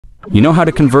You know how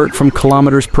to convert from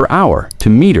kilometers per hour to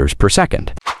meters per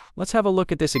second. Let's have a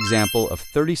look at this example of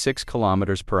 36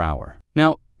 kilometers per hour.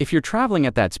 Now, if you're traveling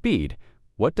at that speed,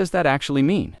 what does that actually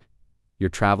mean?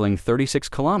 You're traveling 36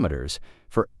 kilometers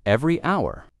for every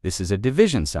hour. This is a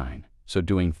division sign, so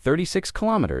doing 36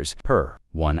 kilometers per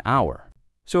 1 hour.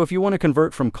 So if you want to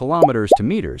convert from kilometers to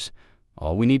meters,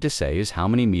 all we need to say is how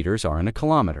many meters are in a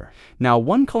kilometer. Now,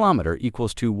 1 kilometer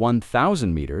equals to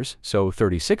 1,000 meters, so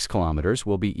 36 kilometers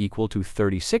will be equal to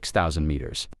 36,000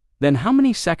 meters. Then how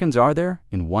many seconds are there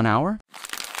in 1 hour?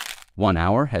 1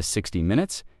 hour has 60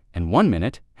 minutes, and 1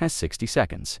 minute has 60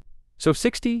 seconds. So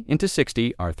 60 into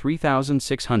 60 are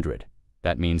 3,600.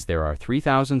 That means there are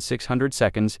 3,600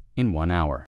 seconds in 1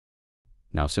 hour.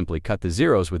 Now simply cut the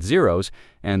zeros with zeros,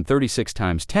 and 36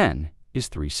 times 10 is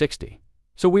 360.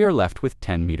 So we are left with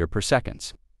 10 meters per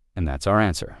second. And that's our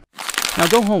answer. Now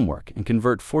go homework and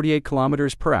convert 48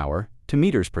 kilometers per hour to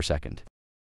meters per second.